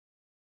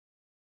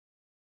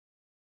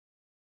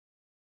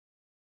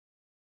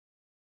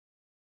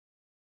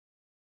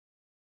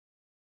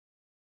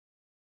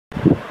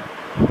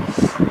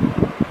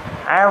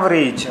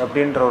average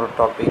அப்படின்ற ஒரு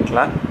டாபிக்ல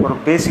ஒரு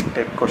பேசிக்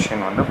டைப்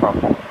கொஸ்டின் வந்து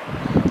பார்ப்போம்.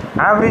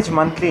 Average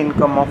monthly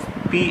income of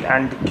P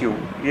and Q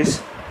is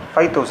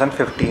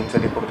 5015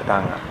 சொல்லி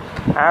கொடுத்துட்டாங்க.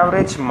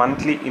 Average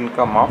monthly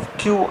income of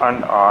Q and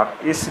R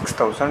is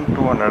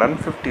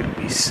 6250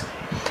 rupees.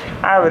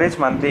 Average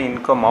monthly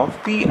income of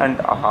P and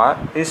R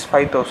is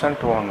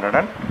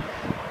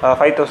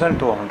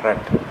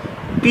 5200.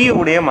 P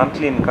உடைய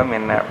monthly income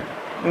என்ன?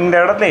 இந்த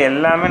இடத்துல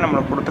எல்லாமே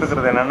நம்மளுக்கு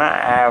கொடுத்துருக்கிறது என்னென்னா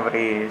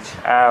ஆவரேஜ்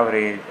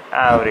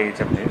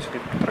அப்படின்னு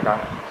சொல்லி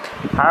கொடுத்துருக்காங்க.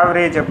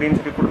 ஆவரேஜ் அப்படின்னு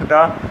சொல்லி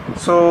கொடுத்துட்டா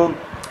ஸோ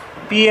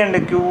P and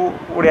Q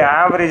உடைய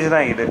ஆவரேஜ்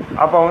தான் இது.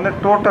 அப்போ வந்து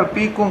டோட்டல்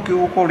Pக்கும்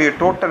Qக்கும் உடைய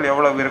டோட்டல்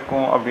எவ்வளோ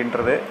இருக்கும்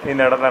அப்படின்றது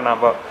இந்த இடத்துல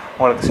நான்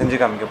உங்களுக்கு செஞ்சு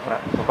காமிக்க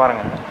போகிறேன். இப்போ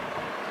பாருங்கள்,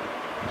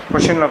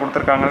 கொஷினில்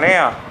கொடுத்துருக்காங்க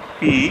இல்லையா,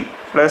 P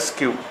 + Q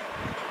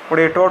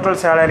உடைய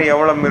டோட்டல் சேலரி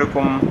எவ்வளோ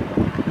இருக்கும்?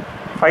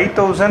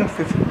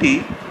 5050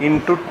 ×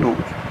 2.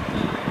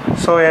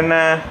 ஸோ என்ன?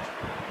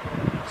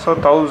 ஸோ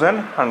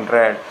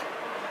 1100.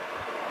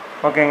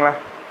 ஓகேங்களா?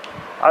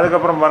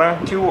 அதுக்கப்புறம்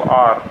பாருங்கள் Q +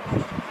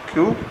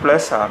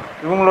 R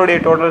இவங்களுடைய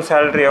டோட்டல்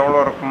சேலரி எவ்வளோ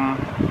இருக்கும்?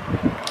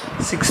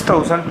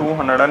 6250 × 2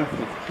 என்ன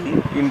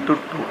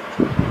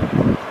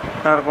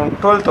இருக்கும்?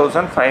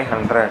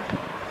 12500.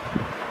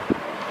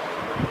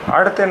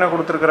 அடுத்து என்ன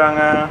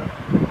கொடுத்துருக்குறாங்க?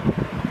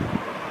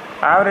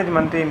 Average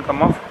monthly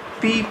income of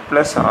P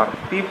 + R.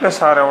 P +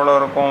 R எவ்வளோ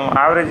இருக்கும்?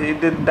 ஆவரேஜ்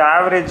இது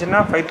ஆவரேஜ்னா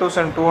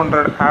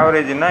 5200.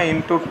 ஆவரேஜ்னா ×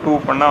 2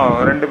 பண்ணால்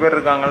ரெண்டு பேர்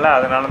இருக்காங்கல்ல,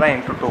 அதனால தான் ×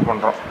 2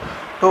 பண்ணுறோம்.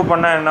 2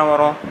 பண்ணால் என்ன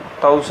வரும்?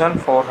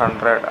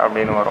 1400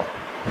 அப்படின்னு வரும்.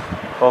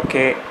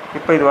 ஓகே,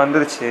 இப்போ இது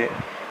வந்துருச்சு.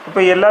 இப்போ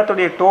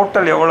எல்லாத்துடைய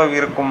டோட்டல் எவ்வளோ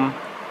இருக்கும்?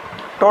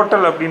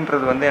 டோட்டல்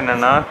அப்படின்றது வந்து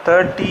என்னென்னா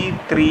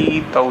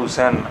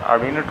 33000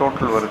 அப்படின்னு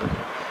டோட்டல் வருது.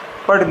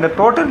 பட் இந்த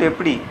டோட்டல்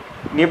எப்படி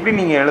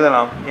நீங்கள்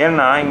எழுதலாம்?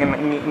 ஏன்னா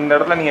இந்த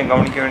இடத்துல நீங்கள்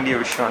கவனிக்க வேண்டிய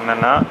விஷயம்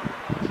என்னென்னா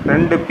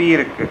 2 P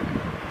இருக்குது,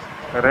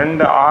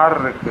 2 R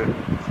இருக்குது,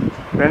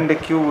 2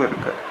 Q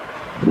இருக்குது.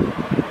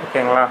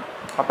 ஓகேங்களா?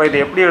 அப்போ இதை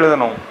எப்படி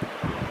எழுதணும்?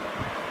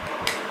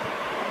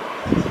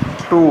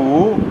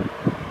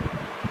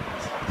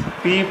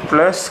 2P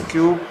 + Q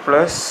 +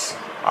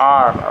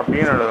 R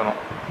அப்படின்னு எழுதணும்.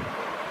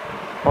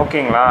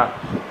 ஓகேங்களா?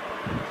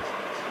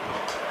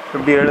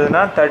 இப்படி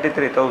எழுதுனா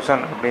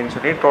 33000 அப்படின்னு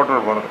சொல்லி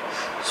டோட்டல் வருது.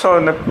 ஸோ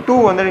இந்த 2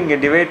 வந்து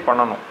நீங்கள் டிவைட்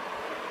பண்ணணும்.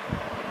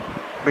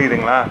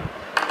 புரியுதுங்களா?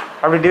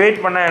 அப்படி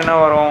டிவைட் பண்ணால் என்ன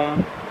வரும்?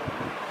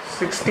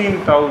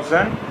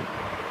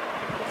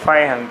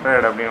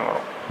 16500 அப்படின்னு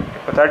வரும்.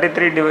 இப்போ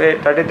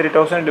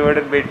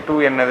 33000 / 2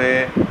 என்னது?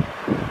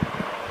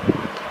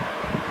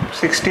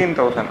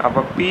 16000.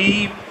 அப்போ P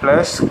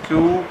 + Q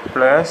 +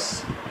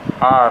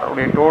 R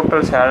உடைய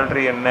டோட்டல்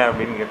சேலரி என்ன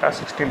அப்படின்னு கேட்டால்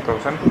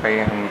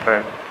 16500.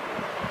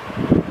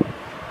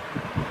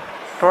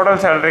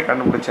 டோட்டல் சேலரி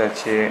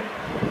கண்டுபிடிச்சாச்சு.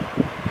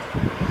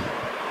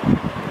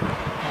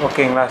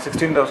 ஓகேங்களா?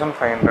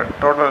 16500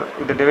 டோட்டல்.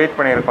 இது டிவைட்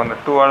பண்ணியிருக்கோம், அந்த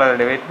 2ஆல் அதை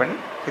டிவைட் பண்ணி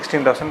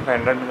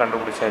 16500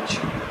 கண்டுபிடிச்சாச்சு.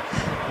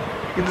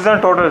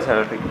 இதுதான் டோட்டல்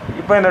சேலரி.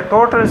 இப்போ இந்த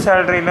டோட்டல்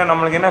சேலரியில்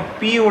நம்மளுக்கு என்ன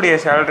P உடைய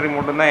சேலரி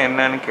மட்டும்தான்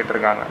என்னன்னு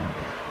கேட்டிருக்காங்க.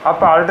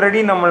 அப்போ ஆல்ரெடி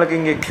நம்மளுக்கு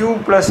இங்கே Q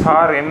 +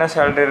 R என்ன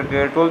சேலரி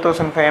இருக்குது?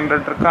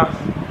 12500 இருக்கா?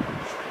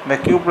 இந்த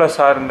Q +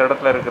 R இந்த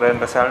இடத்துல இருக்கிற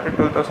இந்த சேலரி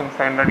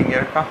 12500 இங்கே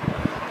இருக்கா?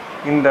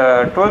 இந்த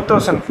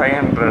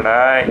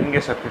 12500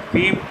 இங்கே P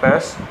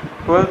 +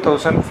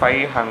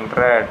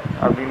 12500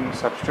 அப்படின்னு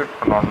சப்ஸ்டியூட்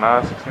பண்ணோம்னா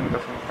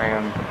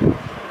 16500.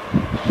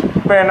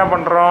 இப்போ என்ன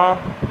பண்ணுறோம்?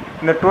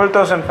 இந்த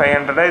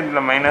 12500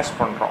 இதில் மைனஸ்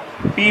பண்ணுறோம்.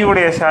 P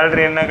உடைய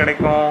சேலரி என்ன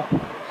கிடைக்கும்?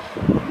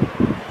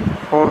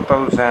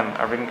 4000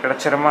 அப்படின்னு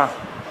கிடச்சிருமா?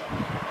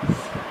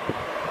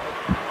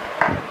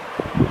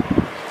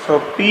 ஸோ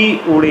P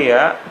உடைய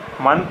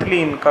மந்த்லி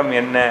இன்கம்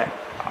என்ன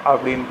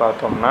அப்படின்னு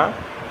பார்த்தோம்னா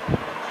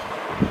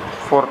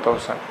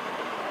 4000.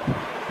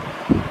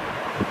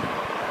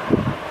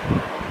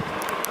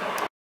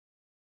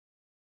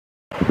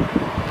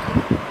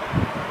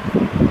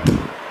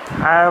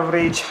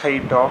 Average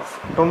height of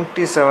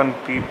 27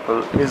 people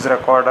is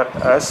recorded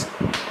as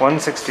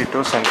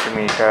 162 cm.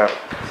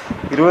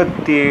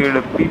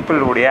 27 people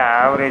உடைய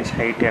ஆவரேஜ்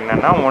ஹைட்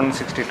என்னன்னா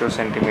 162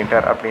 cm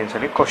அப்படின்னு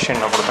சொல்லி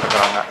கொஸ்டினில்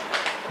கொடுத்துருக்காங்க.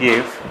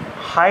 If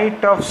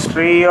height of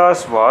strayas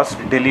was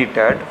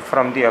deleted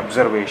from the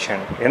observation,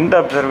 எந்த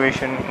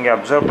அப்சர்வேஷன் இங்கே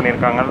அப்சர்வ்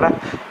பண்ணியிருக்காங்கல்ல,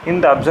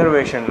 இந்த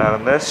அப்சர்வேஷனில்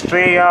இருந்து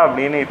ஸ்ட்ரேயா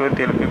அப்படின்னு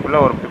 27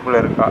 பீப்புளில் ஒரு பீப்புள்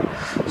இருக்கா.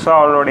 ஸோ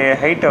அவளுடைய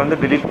ஹைட்டை வந்து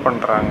delete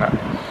பண்ணுறாங்க.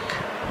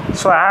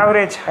 So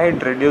average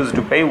height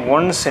reduced by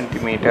 1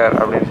 cm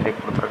அப்படின்னு சொல்லி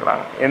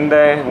கொடுத்துருக்குறாங்க. எந்த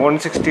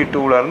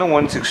 162லேருந்து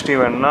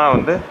 161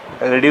 வந்து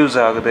ரெடியூஸ்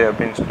ஆகுது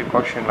அப்படின்னு சொல்லி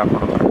கொஸ்டினில்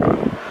கொடுத்துருக்காங்க.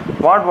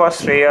 What was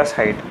ஸ்ட்ரேயாஸ்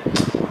height?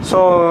 ஸோ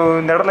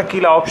இந்த இடத்துல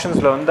கீழே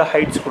ஆப்ஷன்ஸில் வந்து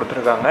ஹைட்ஸ்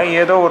கொடுத்துருக்காங்க.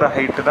 ஏதோ ஒரு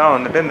ஹைட்டு தான்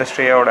வந்துட்டு இந்த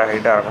ஸ்ட்ரேயோட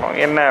ஹைட்டாக இருக்கணும்.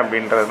 என்ன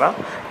அப்படின்றது தான்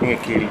இங்கே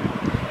கீழே.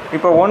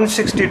 இப்போ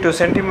 162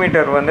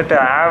 சென்டிமீட்டர் வந்துட்டு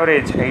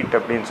ஆவரேஜ் ஹைட்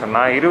அப்படின்னு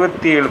சொன்னால்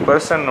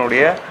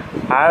 27%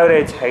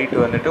 ஆவரேஜ் ஹைட்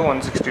வந்துட்டு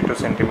 162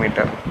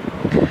 சென்டிமீட்டர்.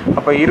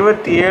 அப்போ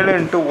 27 ×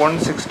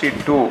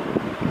 162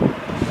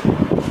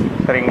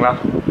 சரிங்களா?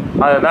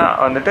 அதுதான்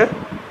வந்துட்டு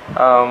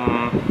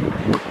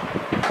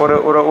ஒரு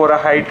ஒரு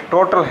ஹைட்,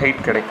 டோட்டல்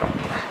ஹைட் கிடைக்கும்.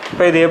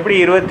 இப்போ இது எப்படி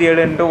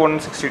 27 ×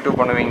 162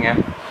 பண்ணுவீங்க?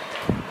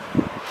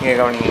 இங்கே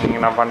கவனிங்க,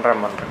 நான் பண்ணுறேன்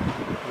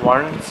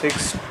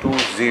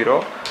 1620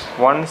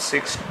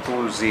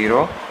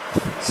 1620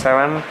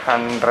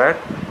 700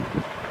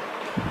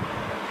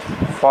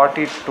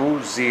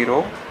 420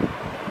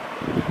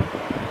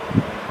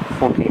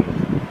 14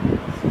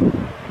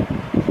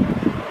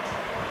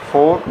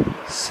 4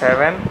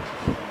 7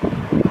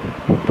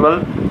 12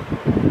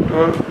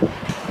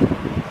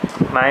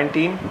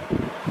 19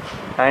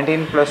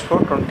 19 plus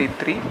 4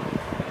 23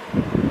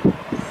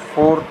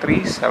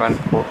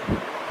 4374.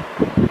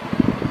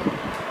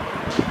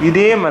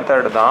 இதே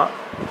மெத்தட் தான்.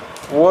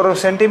 ஒரு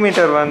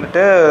சென்டிமீட்டர்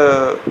வந்துட்டு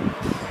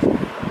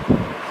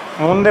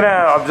முந்தின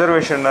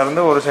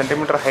அப்சர்வேஷன்லேருந்து ஒரு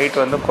சென்டிமீட்டர் ஹைட்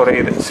வந்து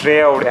குறையுது.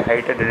 ஸ்ரேயாவுடைய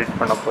ஹைட்டை டெலிட்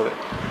பண்ண போகுது.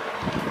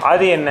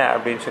 அது என்ன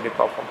அப்படின்னு சொல்லி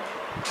பார்ப்போம்.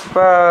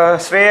 இப்போ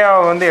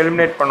ஸ்ரேயாவை வந்து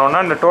எலிமினேட் பண்ணோன்னா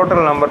இந்த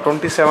டோட்டல் நம்பர்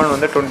 27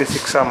 வந்து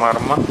 26ஆக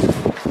மாறுமா.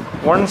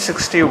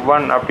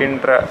 161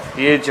 அப்படின்ற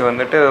ஏஜ்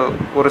வந்துட்டு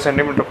ஒரு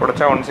சென்டிமீட்டர்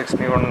குறைச்சா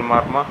 161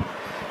 மாறுமா.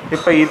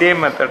 இப்போ இதே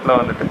மெத்தடில்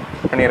வந்துட்டு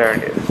பண்ணிட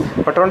வேண்டியது.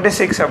 இப்போ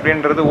 26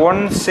 அப்படின்றது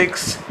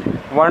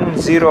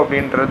 1610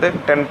 அப்படின்றது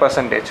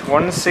 10%,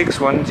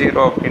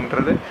 1610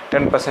 அப்படின்றது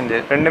 10%,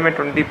 ரெண்டுமே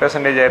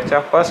 20% ஆயிடுச்சா.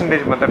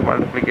 பர்சன்டேஜ் மெத்தட்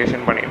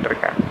மல்டிப்ளிகேஷன் பண்ணிகிட்டு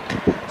இருக்கேன்.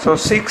 ஸோ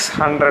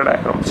 600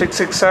 ஆயிரும். 6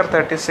 6 are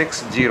 36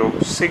 0,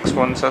 6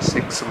 1s are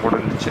 6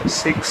 முடிஞ்சிச்சு.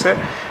 6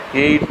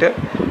 8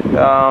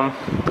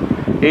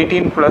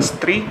 18 plus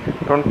 3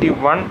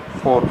 21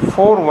 4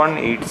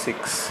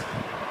 4186.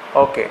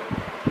 ஓகே,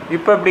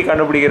 இப்போ எப்படி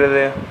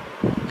கண்டுபிடிக்கிறது?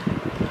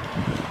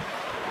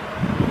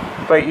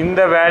 இப்போ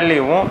இந்த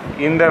வேல்யூவும்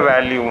இந்த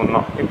வேல்யூவும்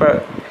தான். இப்போ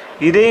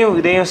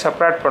இதையும்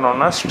செப்ரேட்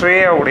பண்ணோன்னா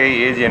ஸ்ட்ரேயாவுடைய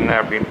ஏஜ் என்ன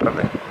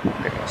அப்படின்றது.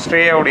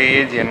 ஸ்ட்ரேயாவுடைய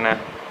ஏஜ் என்ன?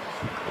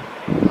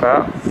 இப்போ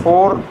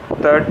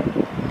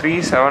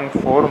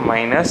 4374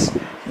 மைனஸ்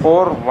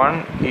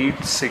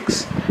 4186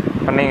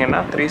 பண்ணிங்கன்னா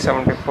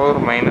 374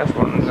 மைனஸ்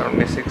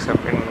 176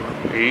 அப்படின்னு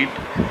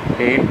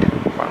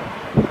 881.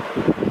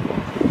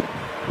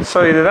 ஸோ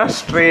இதுதான்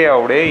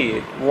ஸ்ட்ரேயாவுடைய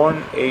ஏஜ்.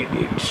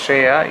 188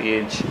 ஸ்ட்ரேயா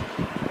ஏஜ்.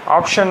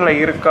 ஆப்ஷனில்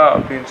இருக்கா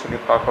அப்படின்னு சொல்லி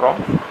பார்க்குறோம்.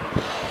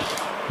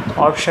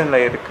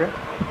 ஆப்ஷனில் இருக்குது,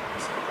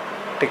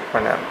 டிக்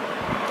பண்ணேன்.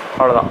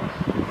 அவ்வளோதான்.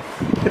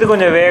 இது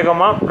கொஞ்சம்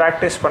வேகமாக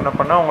ப்ராக்டிஸ்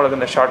பண்ண உங்களுக்கு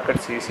இந்த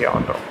ஷார்ட்கட்ஸ் ஈஸியாக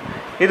வந்துடும்.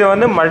 இது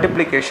வந்து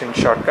மல்டிப்ளிகேஷன்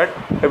ஷார்ட்கட்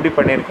எப்படி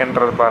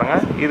பண்ணியிருக்கேன்றது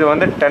பாருங்கள். இது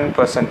வந்து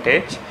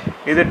 10%,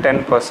 இது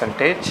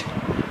 10%.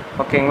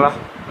 ஓகேங்களா.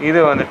 இது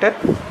வந்துட்டு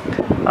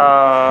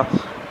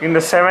இந்த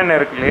 7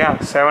 இருக்கு இல்லையா,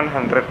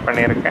 700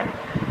 பண்ணியிருக்கேன்.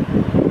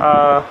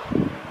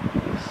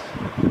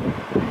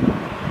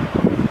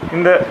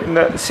 இந்த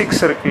 6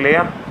 இருக்கு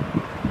இல்லையா,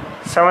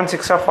 7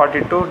 6 are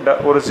 42,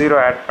 ஒரு 0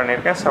 ஆட்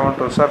பண்ணியிருக்கேன். 7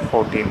 2s are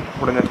 14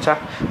 முடிஞ்சிருச்சா.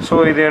 ஸோ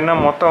இது என்ன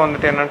மொத்தம்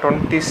வந்துட்டு என்ன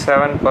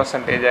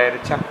 27%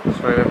 ஆயிடுச்சா.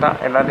 ஸோ இது தான்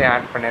எல்லாத்தையும்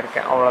ஆட்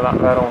பண்ணியிருக்கேன். அவ்வளோதான்,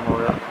 வேறு ஒன்றும்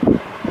இல்லை.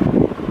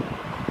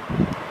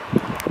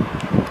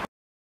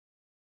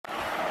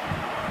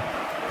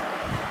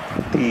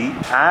 The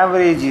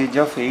average age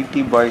of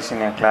 80 boys in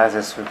a class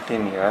is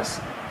 15 years.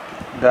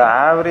 The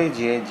average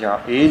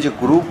age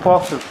group of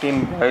 15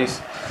 boys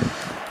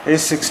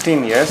is 16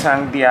 years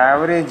and the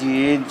average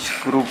age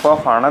group of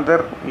another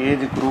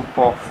age group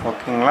of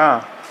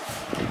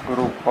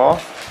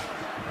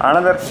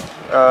another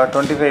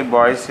 25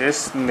 boys is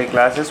in the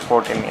class is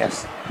 14 years.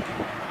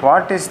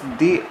 What is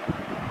the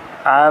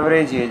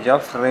average age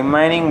of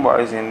remaining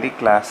boys in the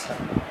class?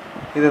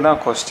 இதுதான்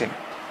question.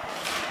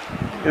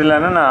 இதில்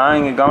என்னென்னா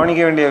இங்கே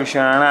கவனிக்க வேண்டிய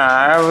விஷயம் என்னென்னா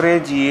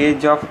average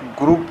age of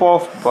group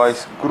of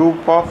boys,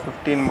 group of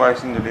 15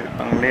 பாய்ஸ்ன்னு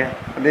சொல்லியிருக்காங்க இல்லையா.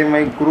 அதே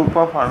மாதிரி குரூப்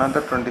ஆஃப்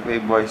another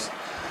 25 பாய்ஸ்.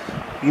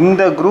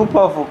 இந்த குரூப்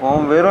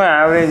ஆஃபுக்கும் வெறும்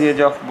ஆவரேஜ்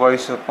ஏஜ் ஆஃப்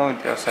பாய்ஸுக்கும்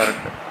வித்தியாசம்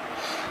இருக்குது.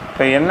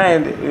 இப்போ என்ன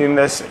இது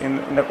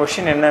இந்த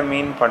கொஷின் என்ன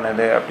மீன்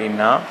பண்ணுது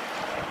அப்படின்னா,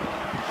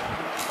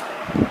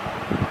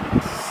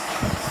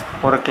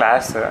 ஒரு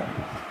கிளாஸு,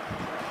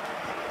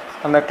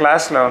 அந்த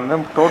கிளாஸில் வந்து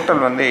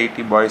டோட்டல் வந்து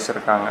 80 பாய்ஸ்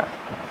இருக்காங்க.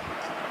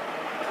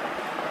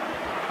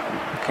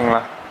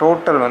 ஓகேங்களா.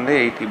 டோட்டல் வந்து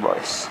 80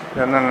 பாய்ஸ்.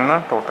 இது வந்து என்னென்னா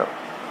டோட்டல்.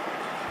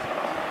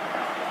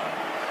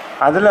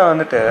 அதில்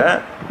வந்துட்டு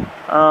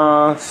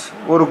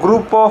ஒரு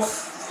குரூப் ஆஃப்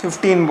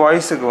 15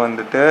 பாய்ஸுக்கு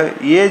வந்துட்டு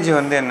ஏஜ்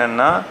வந்து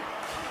என்னென்னா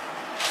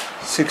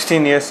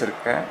 16 இயர்ஸ்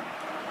இருக்கு.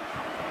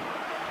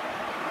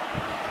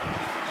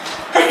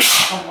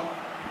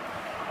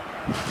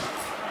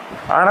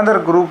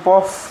 அனதர் குரூப்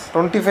ஆஃப்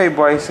 25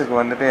 பாய்ஸுக்கு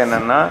வந்துட்டு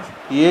என்னென்னா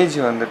ஏஜ்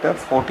வந்துட்டு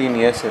 14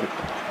 இயர்ஸ்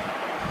இருக்குது.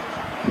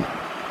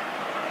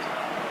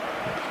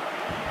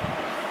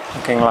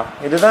 ஓகேங்களா.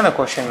 இதுதான் இந்த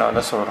கொஷினில்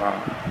வந்து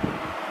சொல்கிறாங்க.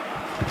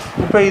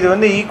 இப்போ இது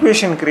வந்து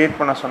ஈக்குவேஷன் க்ரியேட்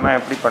பண்ண சொன்னால்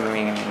எப்படி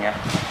பண்ணுவீங்க நீங்கள்?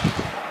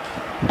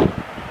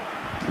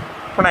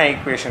 இப்போ நான்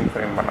ஈக்குவேஷன்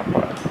ஃப்ரேம் பண்ண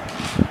போகிறேன்.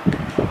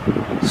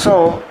 ஸோ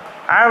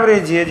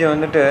ஆவரேஜ் ஏஜ்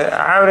வந்துட்டு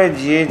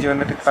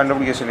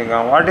கண்டுபிடிக்க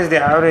சொல்லியிருக்காங்க. What is the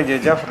average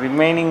age of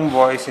remaining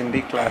boys in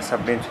the class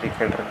அப்படின்னு சொல்லி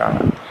கேட்டிருக்காங்க.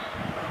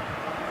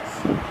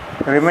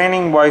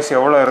 ரிமைனிங் பாய்ஸ்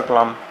எவ்வளோ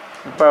இருக்கலாம்?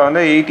 இப்போ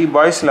வந்து 80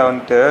 பாய்ஸில்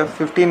வந்துட்டு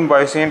 15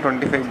 பாய்ஸையும்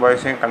 25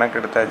 பாய்ஸையும் கணக்கு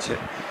எடுத்தாச்சு.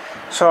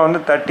 ஸோ வந்து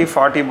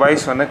 30-40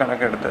 பாய்ஸ் வந்து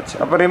கணக்கு எடுத்தாச்சு.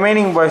 அப்போ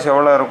ரிமைனிங் பாய்ஸ்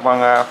எவ்வளோ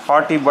இருப்பாங்க?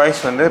 40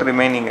 பாய்ஸ் வந்து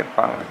ரிமைனிங்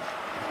இருப்பாங்க.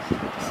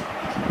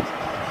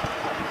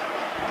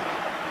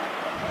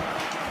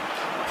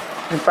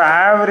 இப்போ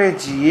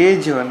ஆவரேஜ்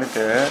ஏஜ்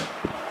வந்துட்டு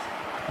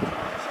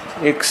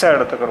எக்ஸாக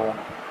எடுத்துக்கிறோம்.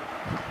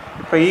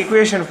 இப்போ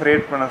ஈக்குவேஷன்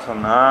கிரியேட் பண்ண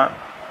சொன்னால்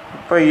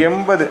இப்போ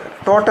 80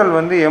 டோட்டல்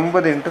வந்து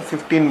 80 ×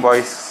 15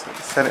 பாய்ஸ்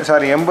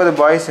சாரி 80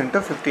 பாய்ஸ் ×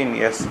 15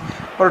 இயர்ஸ்.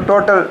 ஒரு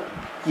டோட்டல்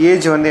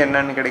ஏஜ் வந்து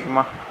என்னன்னு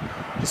கிடைக்குமா?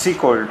 Is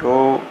equal to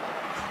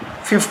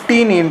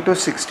 15 ×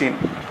 16.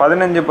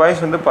 15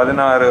 பாய்ஸ் வந்து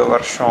 16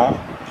 வருஷம்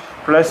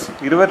ப்ளஸ்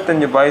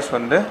 25 பாய்ஸ்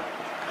வந்து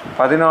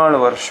 14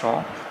 வருஷம்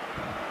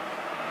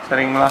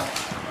சரிங்களா?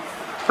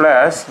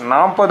 ப்ளஸ்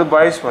 40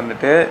 பாய்ஸ்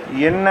வந்துட்டு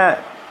என்ன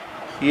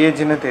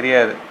ஏஜ்னு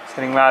தெரியாது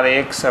சரிங்களா? அதை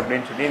எக்ஸ்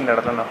அப்படின்னு சொல்லி இந்த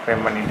இடத்துல நான்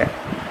ஃப்ரேம் பண்ணிட்டேன்.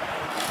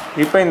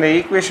 இப்போ இந்த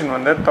ஈக்குவேஷன்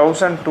வந்து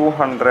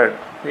 1200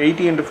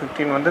 80 ×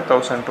 15 வந்து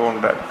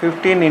 1200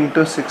 15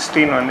 ×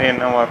 16 வந்து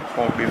என்னவாக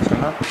இருக்கும் அப்படின்னு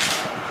சொன்னால்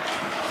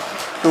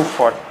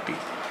 240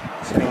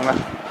 சரிங்களா?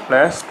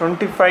 ப்ளஸ்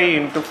 25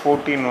 ×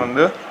 14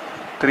 வந்து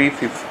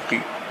 350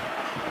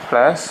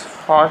 ப்ளஸ்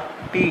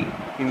 40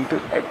 ×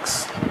 x.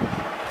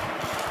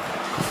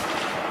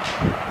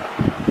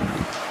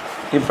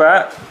 இப்போ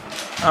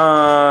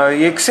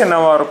எக்ஸ்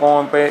என்னவாக இருக்கும்?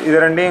 இப்போ இது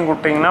ரெண்டையும்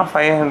கொடுத்தீங்கன்னா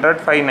 500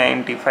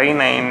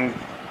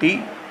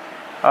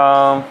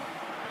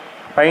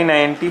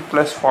 590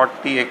 ப்ளஸ்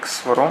 40x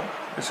வரும்.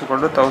 இஸ்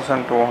ஈக்குவல் டு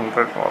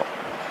 1200 வரும்.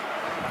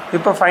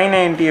 இப்போ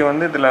 590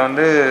 வந்து இதில்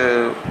வந்து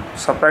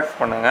சப்ராக்ட்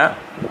பண்ணுங்கள்.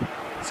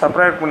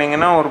 சப்ராக்ட்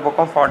பண்ணிங்கன்னா ஒரு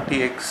பக்கம்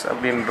 40x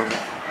அப்படின்னு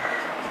இருக்கும்,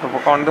 ஒரு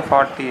பக்கம் வந்து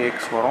 40x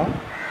வரும்.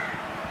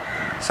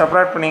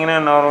 சப்ராக்ட் பண்ணிங்கன்னா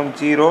என்ன வரும்?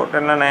 0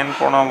 10 9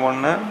 போனால்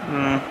 1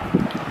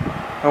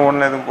 1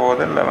 எதுவும்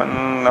போகுது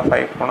 11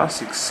 5 போனால்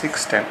 6 6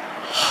 10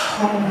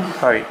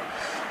 சாரி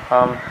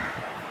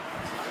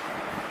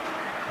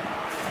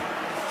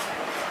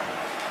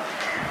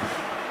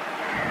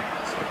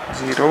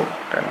 0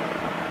 10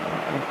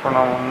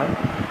 போனால் 1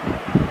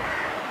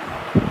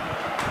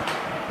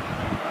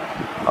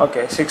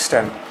 ஓகே 6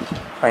 10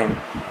 ஃபைன்.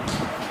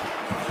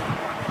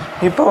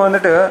 இப்போ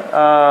வந்துட்டு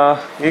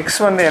எக்ஸ்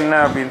வந்து என்ன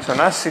அப்படின்னு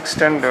சொன்னால்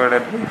 610 /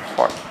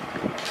 40.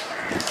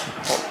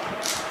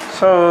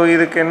 ஸோ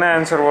இதுக்கு என்ன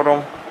ஆன்சர்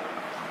வரும்?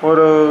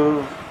 ஒரு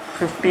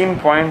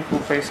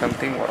 15.25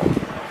 சம்திங் வரும்.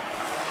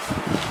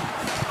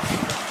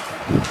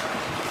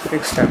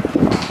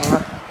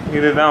 610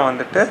 இதுதான்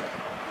வந்துட்டு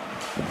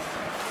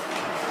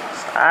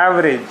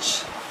average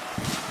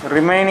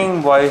remaining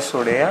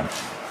பாய்ஸுடைய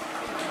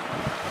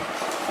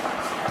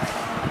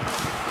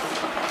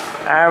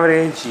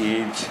average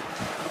age.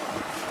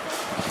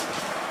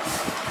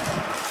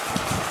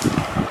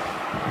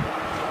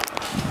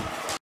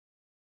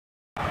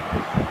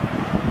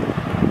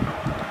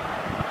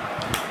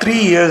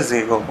 Three years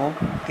ago,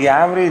 the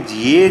average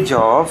age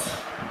of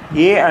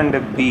A and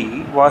B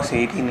was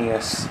 18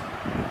 years.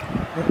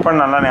 இப்போ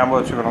நல்லா ஞாபகம்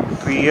வச்சுக்கணும்.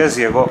 3 years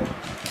ago,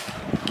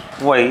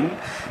 while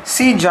C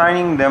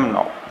joining them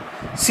now.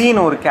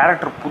 Cன்னு ஒரு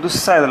கேரக்டர்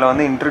புதுசாக இதில்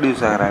வந்து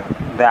இன்ட்ரடியூஸ் ஆகிறாரு.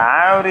 The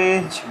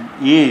average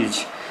age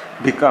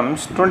becomes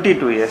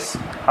 22 years.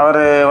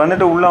 அவர்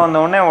வந்துட்டு உள்ளே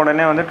வந்தவுடனே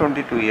உடனே வந்து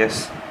 22 years.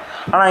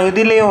 ஆனால்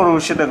இதுலேயே ஒரு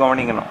விஷயத்தை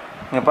கவனிக்கணும்.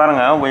 இங்கே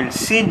பாருங்கள், while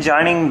C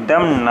joining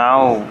them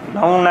now.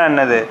 நவுன்னா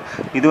என்னது?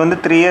 இது வந்து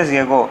 3 years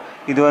ago.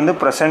 இது வந்து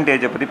ப்ரெசன்ட்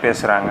ஏஜை பற்றி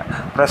பேசுகிறாங்க.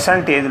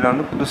 ப்ரெசன்ட் ஏஜில்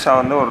வந்து புதுசாக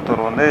வந்து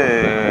ஒருத்தர் வந்து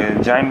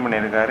ஜாயின்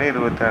பண்ணியிருக்காரு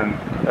 22.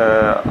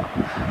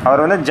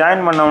 அவர் வந்து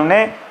ஜாயின் பண்ணவுடனே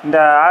இந்த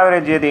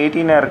ஆவரேஜ் ஏஜ்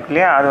 18 இருக்கு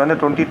இல்லையா, அது வந்து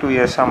 22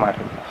 இயர்ஸாக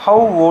மாறுது.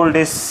 How old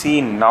is C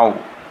now?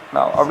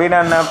 அப்படின்னா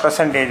என்ன?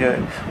 ப்ரெசன்ட் ஏஜ்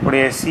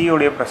உடைய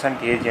சியுடைய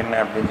ப்ரெசன்ட் ஏஜ் என்ன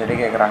அப்படின்னு சொல்லி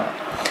கேட்குறாங்க.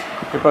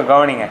 இப்போ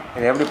கவனிங்க,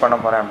 இது எப்படி பண்ண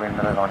போகிறேன்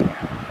அப்படின்றத கவனிங்க.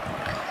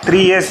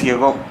 3 years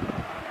ago.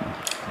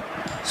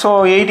 ஸோ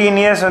 18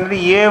 இயர்ஸ் வந்துட்டு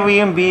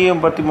ஏவையும்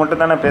பியும் பற்றி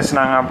மட்டும் தானே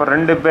பேசுனாங்க. அப்போ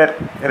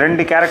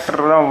 2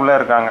 கேரக்டர் தான் உள்ளே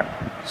இருக்காங்க.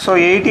 ஸோ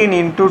 18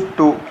 ×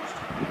 2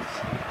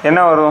 என்ன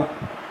வரும்?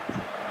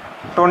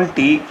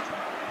 20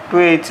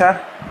 2 8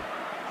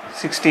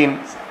 16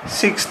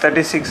 6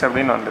 36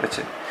 அப்படின்னு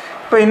வந்துருச்சு.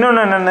 இப்போ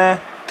இன்னொன்று என்னென்னு?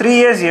 3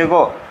 years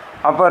ago.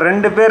 அப்போ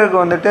 2 பேருக்கு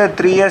வந்துட்டு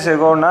 3 years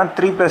agoனா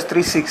 3 +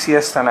 3 6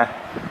 இயர்ஸ் தானே.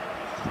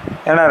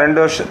 ஏன்னா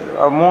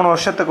 3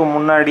 வருஷத்துக்கு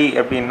முன்னாடி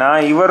அப்படின்னா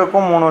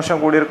இவருக்கும் 3 வருஷம்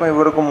கூடியிருக்கும்,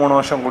 இவருக்கும் 3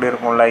 வருஷம்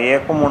கூடியிருக்கும்ல.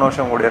 ஏக்கும் 3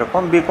 வருஷம்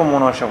கூடியிருக்கும், பிக்கும்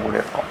 3 வருஷம்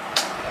கூடியிருக்கும்.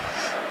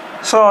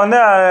 ஸோ வந்து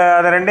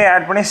அதை ரெண்டையும்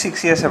ஆட் பண்ணி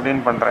 6 இயர்ஸ்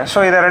அப்படின்னு பண்ணுறேன். ஸோ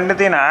இதை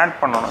ரெண்டுத்தையும் நான் ஆட்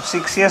பண்ணணும்.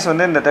 6 இயர்ஸ்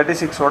வந்து இந்த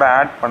 36ஓட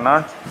ஆட்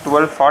பண்ணால்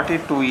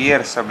 42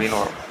 இயர்ஸ் அப்படின்னு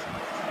வரும்.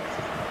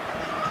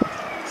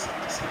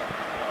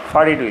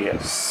 42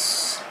 இயர்ஸ்.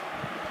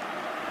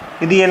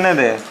 இது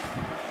என்னது?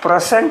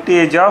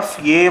 percentage of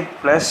A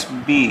plus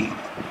B.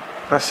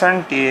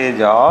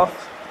 Percentage of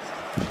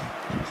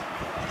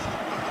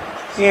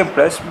A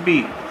plus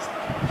B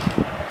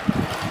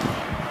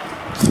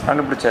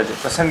கண்டுபிடிச்சாச்சு.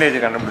 பர்சன்டேஜ்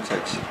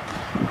கண்டுபிடிச்சாச்சு.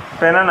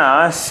 இப்போ என்னென்னா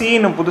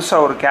சின்னு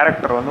புதுசாக ஒரு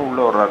கேரக்டர் வந்து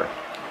உள்ளே வர்றாரு.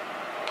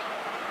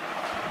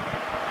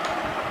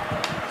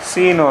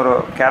 சின்னு ஒரு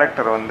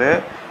கேரக்டர் வந்து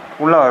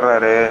உள்ளே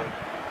வர்றாரு.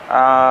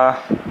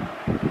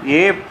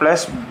 A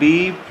 + B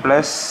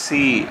 + C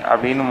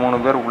அப்படின்னு 3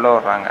 பேர் உள்ளே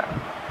வர்றாங்க.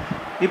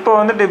 இப்போ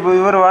வந்துட்டு இப்போ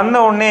இவர் வந்த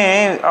உடனே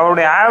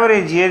அவருடைய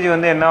ஆவரேஜ் ஏஜ்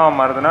வந்து என்னவாக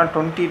மாறுதுன்னா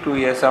 22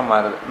 இயர்ஸாக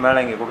மாறுது. மேலே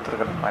இங்கே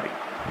கொடுத்துருக்குற மாதிரி.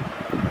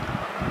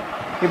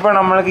 இப்போ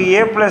நம்மளுக்கு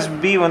A +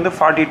 B வந்து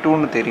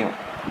 42ன்னு தெரியும்.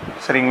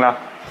 சரிங்களா?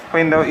 இப்போ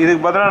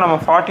இதுக்கு பதிலாக நம்ம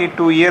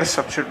 42 இயர்ஸ்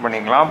சப்ஸ்டியூட்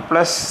பண்ணிக்கலாம்.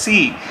 ப்ளஸ் சி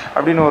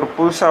அப்படின்னு ஒரு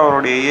புதுசாக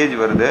அவருடைய ஏஜ்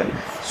வருது.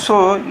 ஸோ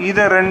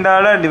இதை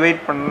 2ஆல்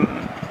டிவைட்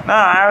பண்ணா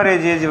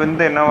ஆவரேஜ் ஏஜ்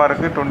வந்து என்னவாக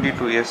இருக்குது?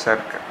 22 இயர்ஸாக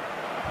இருக்குது.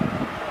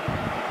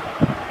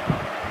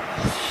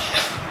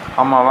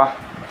 ஆமாவா?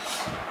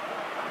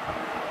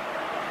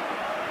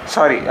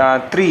 சாரி,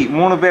 3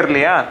 3 பேர்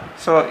இல்லையா?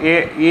 ஸோ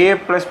ஏ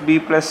ப்ளஸ் பி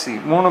ப்ளஸ் சி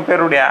 3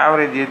 பேருடைய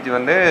ஆவரேஜ் ஏஜ்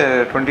வந்து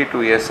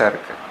 22 இயர்ஸாக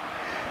இருக்குது.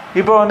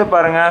 இப்போ வந்து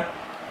பாருங்கள்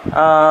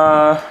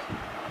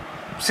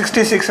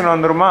 66ன்னு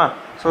வந்துருமா?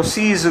 So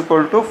C is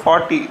equal to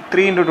 40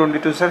 3 ×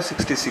 22 sir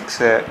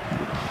 66.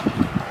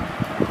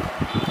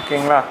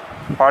 ஓகேங்களா?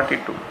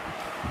 42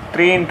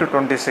 3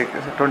 ×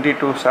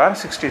 22 சார்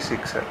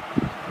 66.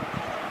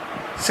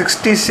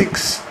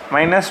 66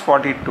 மைனஸ்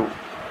 42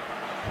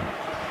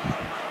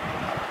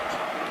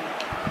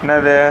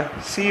 என்னது?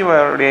 சி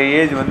உடைய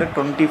ஏஜ் வந்து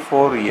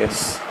 24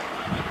 இயர்ஸ்.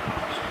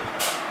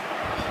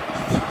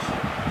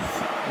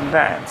 இந்த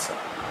ஆன்சர்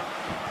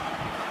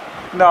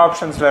இந்த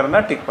ஆப்ஷன்ஸில்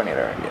இருந்தால் டிக் பண்ணிட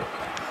வேண்டியது.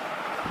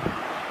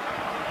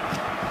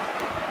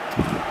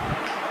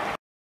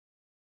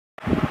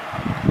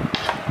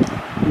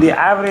 The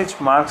average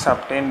marks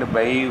obtained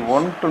by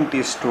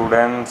 120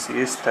 students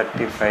is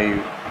 35.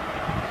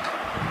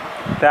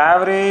 The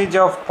average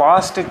of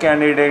past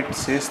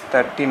candidates is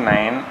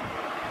 39.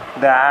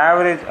 The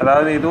average,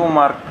 அதாவது இதுவும்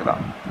மார்க்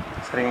தான்,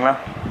 சரிங்களா?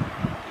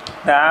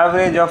 The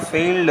average of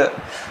failed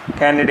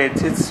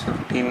candidates is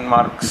 15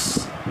 marks.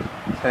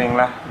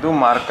 சரிங்களா?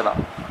 இதுவும் மார்க்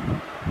தான்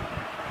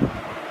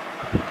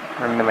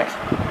ரெண்டுமே.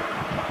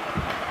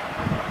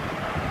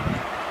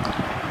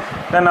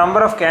 The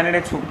number of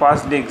candidates who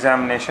passed the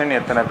examination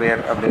எத்தனை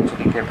பேர் அப்படின்னு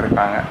சொல்லி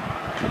கேட்டிருக்காங்க.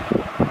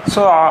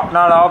 ஸோ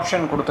 4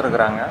 ஆப்ஷன்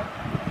கொடுத்துருக்குறாங்க.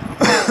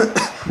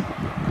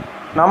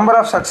 நம்பர்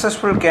ஆஃப்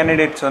சக்ஸஸ்ஃபுல்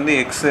கேண்டிடேட்ஸ் வந்து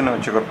எக்ஸ்ன்னு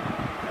வச்சுக்கிறோம்.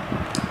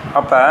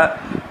 அப்போ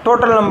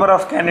டோட்டல் நம்பர்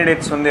ஆஃப்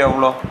கேண்டிடேட்ஸ் வந்து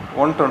எவ்வளோ?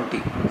 120.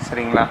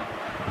 சரிங்களா?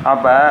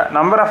 அப்போ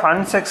நம்பர் ஆஃப்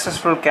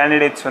அன்சக்ஸஸ்ஃபுல்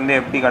கேண்டிடேட்ஸ் வந்து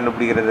எப்படி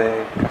கண்டுபிடிக்கிறது?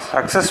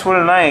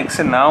 சக்ஸஸ்ஃபுல்னால்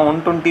எக்ஸ்னா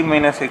 120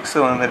 மைனஸ் எக்ஸ்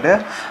வந்துட்டு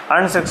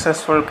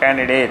அன்சக்ஸஸ்ஃபுல்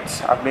கேண்டிடேட்ஸ்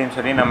அப்படின்னு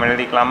சொல்லி நம்ம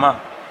எழுதிக்கலாமா?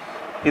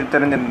 இது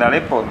தெரிஞ்சிருந்தாலே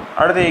போதும்.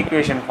 அடுத்த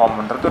ஈக்குவேஷன் ஃபார்ம்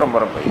பண்ணுறது ரொம்ப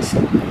ரொம்ப ஈஸி.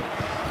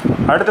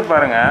 அடுத்து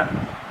பாருங்கள்,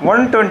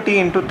 120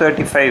 ×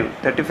 35.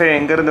 35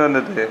 எங்கேருந்து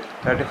வந்தது?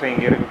 35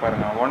 இங்கே இருக்குது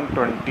பாருங்கள்.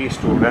 120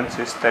 ஸ்டூடெண்ட்ஸ்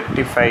இஸ்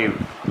 35.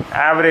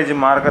 ஆவரேஜ்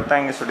மார்க்கை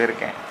தான் இங்கே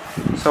சொல்லியிருக்கேன்.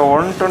 ஸோ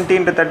 120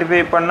 ×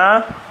 35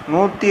 பண்ணால்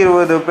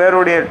 120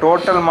 பேருடைய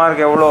டோட்டல்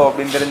மார்க் எவ்வளோ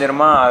அப்படின்னு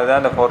தெரிஞ்சிருமா?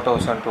 அதுதான் இந்த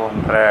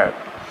 4200.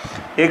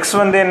 எக்ஸ்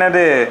வந்து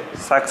என்னது?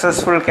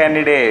 Successful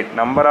candidate,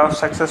 number of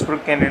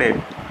successful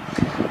candidate.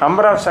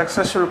 Number of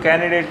successful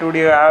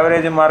கேண்டிடேட்டுடைய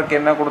average mark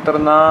என்ன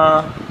கொடுத்துருந்தான்?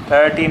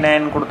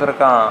 39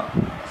 கொடுத்துருக்கான்.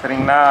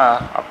 சரிங்களா?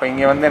 அப்போ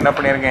இங்கே வந்து என்ன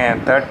பண்ணியிருக்கேன்?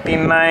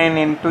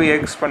 39 ×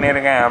 x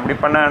பண்ணியிருக்கேன். அப்படி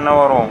பண்ணால் என்ன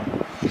வரும்?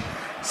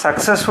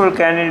 சக்ஸஸ்ஃபுல்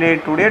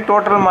கேண்டிடேட்டுடைய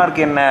டோட்டல் மார்க்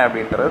என்ன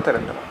அப்படின்றது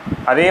தெரிஞ்சிடும்.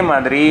 அதே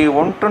மாதிரி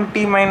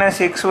 120 மைனஸ்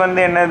எக்ஸ்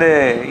வந்து என்னது?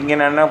 இங்கே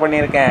நான் என்ன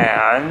பண்ணியிருக்கேன்?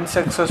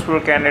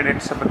 அன்சக்ஸஸ்ஃபுல்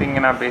கேண்டிடேட்ஸை பற்றி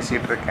இங்கே நான்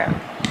பேசிகிட்டு இருக்கேன்.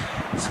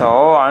 So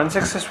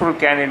unsuccessful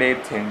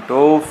candidates into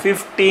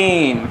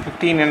 15.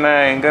 15 என்ன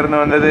எங்கேருந்து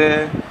வந்தது?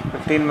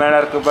 15 மேலே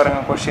இருக்குது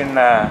பாருங்கள்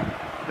கொஷினில்,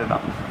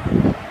 இதுதான்.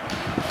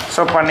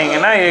 ஸோ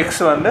பண்ணிங்கன்னா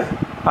எக்ஸ் வந்து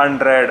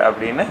 100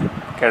 அப்படின்னு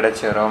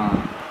கிடச்சிரும்.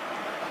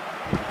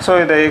 ஸோ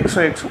இதை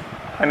எக்ஸும்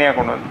தனியாக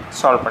கொண்டு வந்து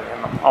சால்வ்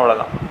பண்ணிடணும்,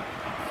 அவ்வளோதான்.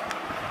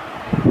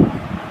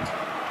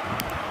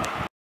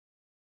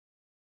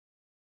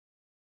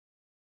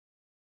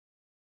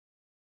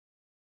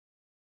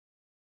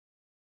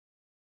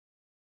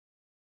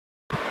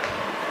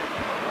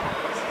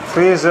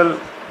 Phrasal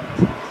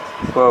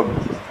verb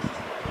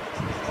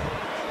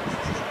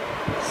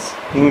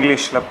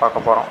இங்கிலீஷில்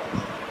பார்க்க போகிறோம்.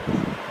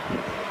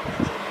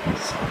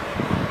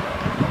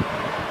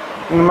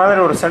 இந்த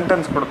மாதிரி ஒரு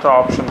சென்டென்ஸ் கொடுத்து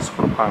ஆப்ஷன்ஸ்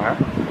கொடுப்பாங்க.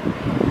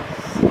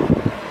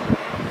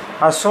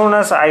 As soon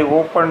as I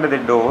opened the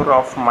door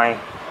of my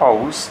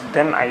house,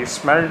 then I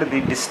smelled the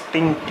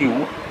distinctive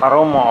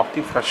aroma of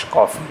the fresh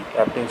coffee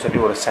அப்படின்னு சொல்லி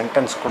ஒரு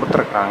சென்டென்ஸ்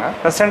கொடுத்துருக்குறாங்க.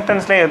 இந்த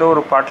சென்டென்ஸில் ஏதோ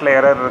ஒரு பாட்டில்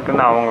எரர்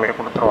இருக்குதுன்னு அவங்களே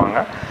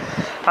கொடுத்துருவாங்க.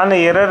 அந்த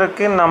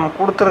எரருக்கு நம்ம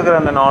கொடுத்துருக்குற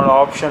அந்த 4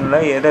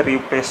 ஆப்ஷனில் எதை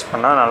ரீப்ளேஸ்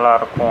பண்ணால்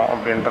நல்லாயிருக்கும்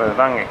அப்படின்றது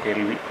தான் இங்கே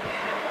கேள்வி.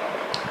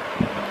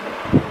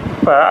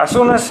 இப்போ as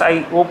soon as I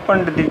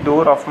opened the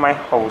door of my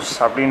house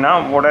அப்படின்னா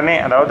உடனே,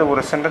 அதாவது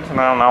ஒரு சென்டென்ஸ்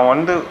நான்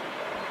வந்து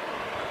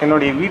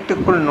என்னுடைய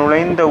வீட்டுக்குள்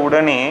நுழைந்த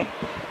உடனே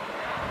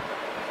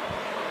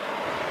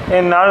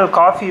என்னால்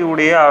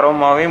காஃபியுடைய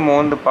அரோமாவை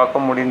மோந்து பார்க்க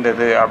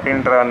முடிந்தது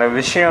அப்படின்ற அந்த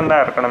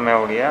விஷயந்தான் இருக்கணுமே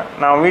உடைய.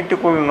 நான்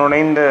வீட்டுக்குள்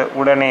நுழைந்த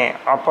உடனே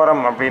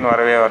அப்புறம் அப்படின்னு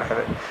வரவே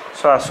வராது.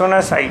 So as soon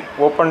as I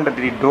opened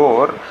the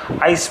door,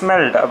 I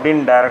smelled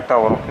அப்படின்னு டைரெக்டாக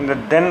வரும். இந்த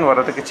தென்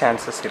வர்றதுக்கு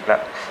சான்சஸ் இல்லை.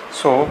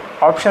 ஸோ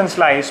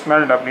ஆப்ஷன்ஸில் I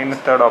smelled அப்படின்னு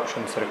 3rd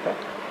ஆப்ஷன்ஸ் இருக்குது.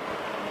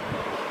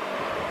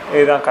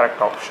 இதுதான்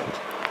correct option.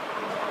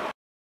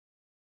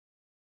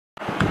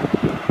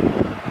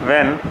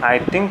 When I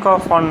think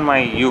of on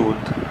my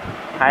youth,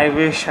 I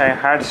wish I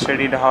had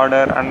studied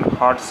harder and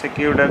had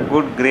secured a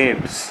good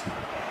grades.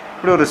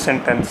 இப்படி ஒரு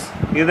சென்டென்ஸ்.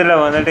 இதில்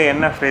வந்துட்டு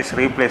என்ன ஃப்ரேஸ்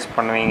ரீப்ளேஸ்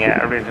பண்ணுவீங்க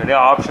அப்படின்னு சொல்லி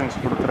ஆப்ஷன்ஸ்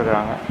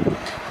கொடுத்துருக்குறாங்க.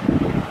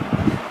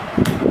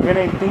 when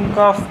I think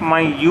of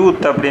my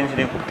youth அப்படின்னு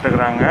சொல்லி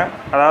கொடுத்துருக்குறாங்க.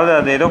 அதாவது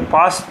அது ஏதோ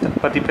பாஸ்ட்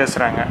பற்றி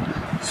பேசுகிறாங்க.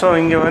 ஸோ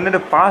இங்கே வந்துட்டு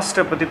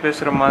பாஸ்ட்டை பற்றி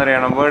பேசுகிற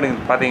மாதிரியான வேர்டு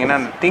பார்த்தீங்கன்னா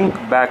அந்த திங்க்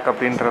பேக்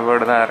அப்படின்ற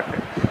வேர்டு தான்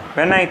இருக்குது.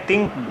 when I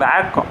think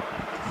back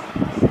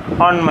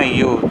on my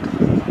youth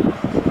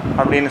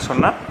அப்படின்னு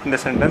சொன்னால் இந்த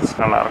சென்டென்ஸ்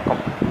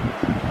நல்லாயிருக்கும்.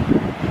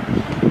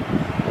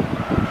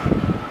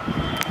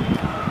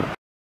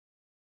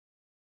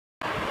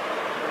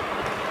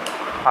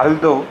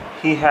 Although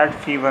he had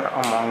fever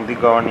among the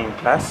governing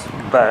class,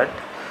 but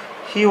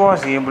he was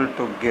able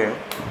to give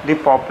the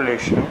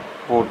population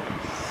food.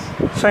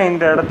 So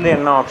இந்த இடத்துல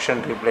என்ன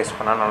ஆப்ஷன் ரீப்ளேஸ்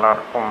பண்ணால்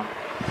நல்லாயிருக்கும்?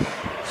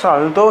 So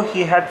although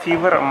he had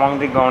fever among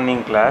the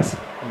governing class,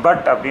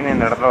 but அப்படின்னு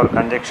இந்த இடத்துல ஒரு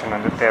கன்ஜெக்ஷன்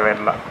வந்து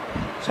தேவையில்லை.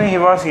 So he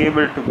was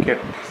able to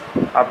get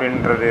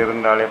அப்படின்றது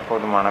இருந்தாலே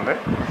போதுமானது.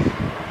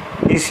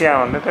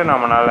 ஈஸியாக வந்துட்டு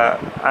நம்மளால்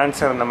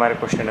ஆன்சர் இந்த மாதிரி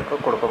கொஷினுக்கு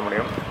கொடுக்க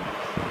முடியும்.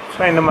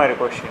 ஸோ இந்த மாதிரி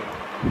கொஷின்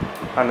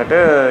வந்துட்டு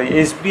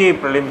எஸ்பிஐ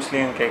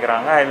ப்ரிலிம்ஸ்லேயும்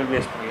கேட்குறாங்க,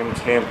 ஐபிபிஎஸ்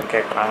ப்ரிலிம்ஸ்லேயும் இப்போ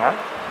கேட்குறாங்க.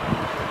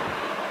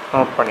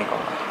 நோட்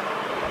பண்ணிக்கோங்க.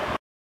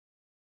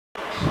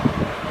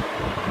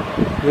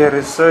 A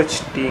research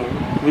team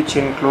which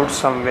includes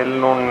some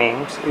well-known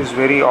names is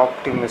very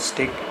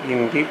optimistic in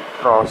the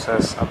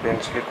process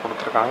அப்படின்னு சொல்லி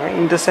கொடுத்துருக்காங்க.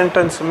 இந்த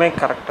சென்டென்ஸுமே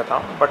கரெக்டு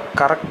தான். பட்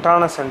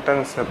கரெக்டான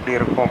சென்டென்ஸ் எப்படி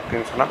இருக்கும்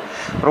அப்படின்னு சொன்னால்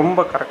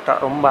ரொம்ப கரெக்டாக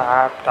ரொம்ப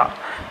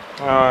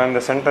ஆப்டாக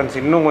இந்த சென்டென்ஸ்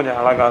இன்னும்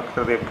கொஞ்சம்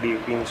அழகாக்குறது எப்படி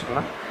அப்படின்னு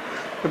சொன்னால்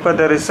இப்போ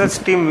the research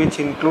team which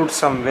include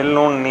some well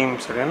known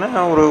names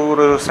அப்படின்னா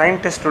ஒரு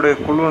சயின்டிஸ்டுடைய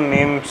குழு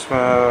நேம்ஸ்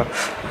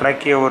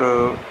அடக்கிய ஒரு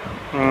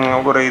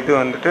இது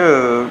வந்துட்டு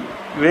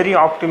வெரி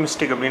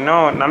ஆப்டிமிஸ்டிக் அப்படின்னா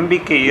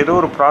நம்பிக்கை, ஏதோ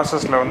ஒரு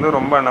ப்ராசஸில் வந்து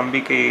ரொம்ப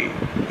நம்பிக்கை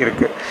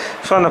இருக்குது.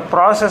 ஸோ அந்த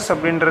ப்ராசஸ்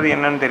அப்படின்றது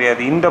என்னன்னு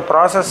தெரியாது. இந்த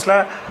ப்ராசஸில்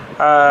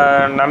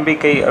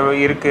நம்பிக்கை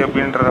இருக்குது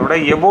அப்படின்றத விட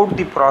எபவுட்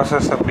தி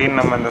ப்ராசஸ் அப்படின்னு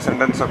நம்ம இந்த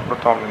சென்டென்ஸை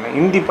கொடுத்தோம் அப்படின்னா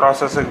இந்த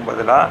ப்ராசஸுக்கு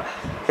பதிலாக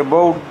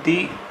எபவுட் தி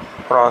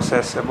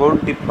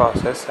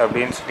ப்ராசஸ்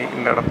அப்படின்னு சொல்லி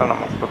இந்த இடத்த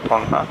நம்ம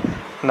கொடுத்தோம்னா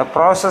அந்த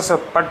ப்ராசஸை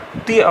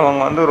பற்றி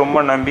அவங்க வந்து ரொம்ப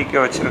நம்பிக்கை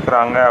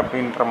வச்சுருக்குறாங்க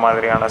அப்படின்ற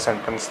மாதிரியான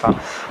சென்டென்ஸ் தான்.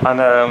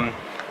 அந்த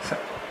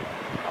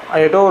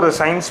ஏதோ ஒரு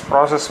சயின்ஸ்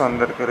ப்ராசஸ்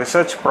வந்திருக்கு,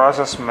 ரிசர்ச்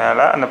ப்ராசஸ்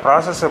மேலே, அந்த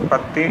ப்ராசஸை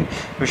பற்றி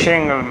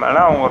விஷயங்கள் மேலே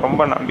அவங்க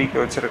ரொம்ப நம்பிக்கை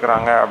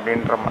வச்சுருக்குறாங்க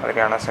அப்படின்ற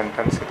மாதிரியான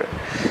சென்டென்ஸ் இது.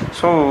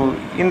 ஸோ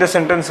இந்த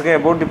சென்டென்ஸுக்கு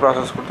அபவுட் தி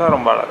ப்ராசஸ் கொடுத்தா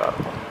ரொம்ப அழகாக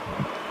இருக்கும்.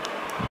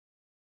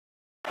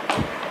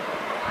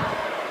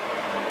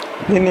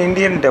 In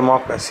Indian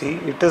democracy,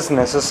 it is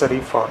necessary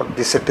for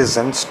the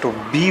citizens to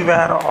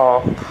beware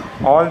of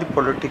all the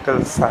political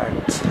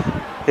facts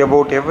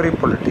about every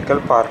political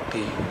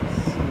party.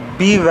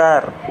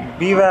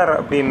 Beware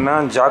அப்படின்னா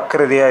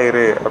ஜாக்கிரதையாக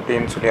இரு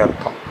அப்படின்னு சொல்லி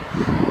அர்த்தம்.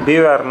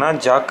 பீவேர்னா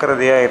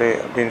ஜாக்கிரதையாக இரு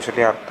அப்படின்னு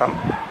சொல்லி அர்த்தம்.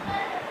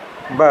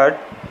 பட்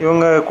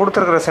இவங்க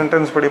கொடுத்துருக்குற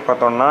சென்டென்ஸ் படி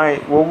பார்த்தோம்னா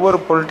ஒவ்வொரு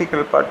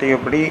பொலிட்டிக்கல் பார்ட்டி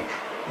எப்படி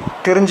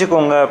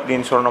தெரிஞ்சுக்கோங்க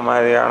அப்படின்னு சொன்ன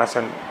மாதிரியான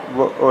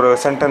ஒரு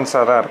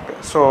சென்டென்ஸாக தான் இருக்குது.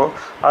 ஸோ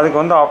அதுக்கு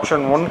வந்து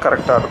ஆப்ஷன் 1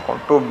 கரெக்டாக இருக்கும்.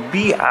 டு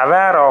பி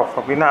அவேர் ஆஃப்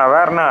அப்படின்னா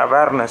அவேர்னா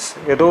அவேர்னஸ்,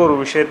 ஏதோ ஒரு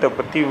விஷயத்தை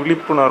பற்றி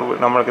விழிப்புணர்வு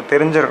நம்மளுக்கு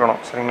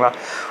தெரிஞ்சிருக்கணும். சரிங்களா?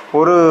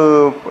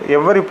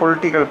 எவரி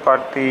பொலிட்டிக்கல்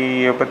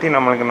பார்ட்டியை பற்றி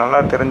நம்மளுக்கு நல்லா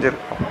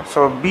தெரிஞ்சிருக்கும்.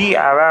 So be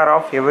aware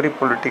of every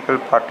political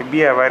party,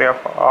 be aware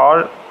of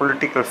all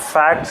political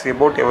facts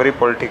about every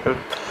political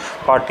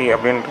party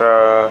அப்படின்ற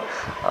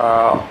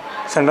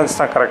சென்டென்ஸ்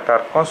தான் கரெக்டாக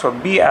இருக்கும். ஸோ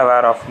பி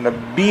அவேர் ஆஃப், இந்த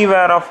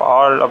பீவேர் ஆஃப்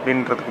ஆல்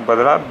அப்படின்றதுக்கு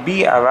பதிலாக பி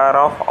அவேர்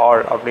ஆஃப்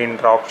ஆல்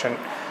அப்படின்ற ஆப்ஷன்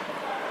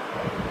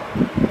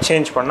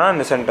சேஞ்ச் பண்ணால்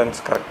இந்த சென்டென்ஸ்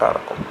கரெக்டாக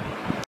இருக்கும்.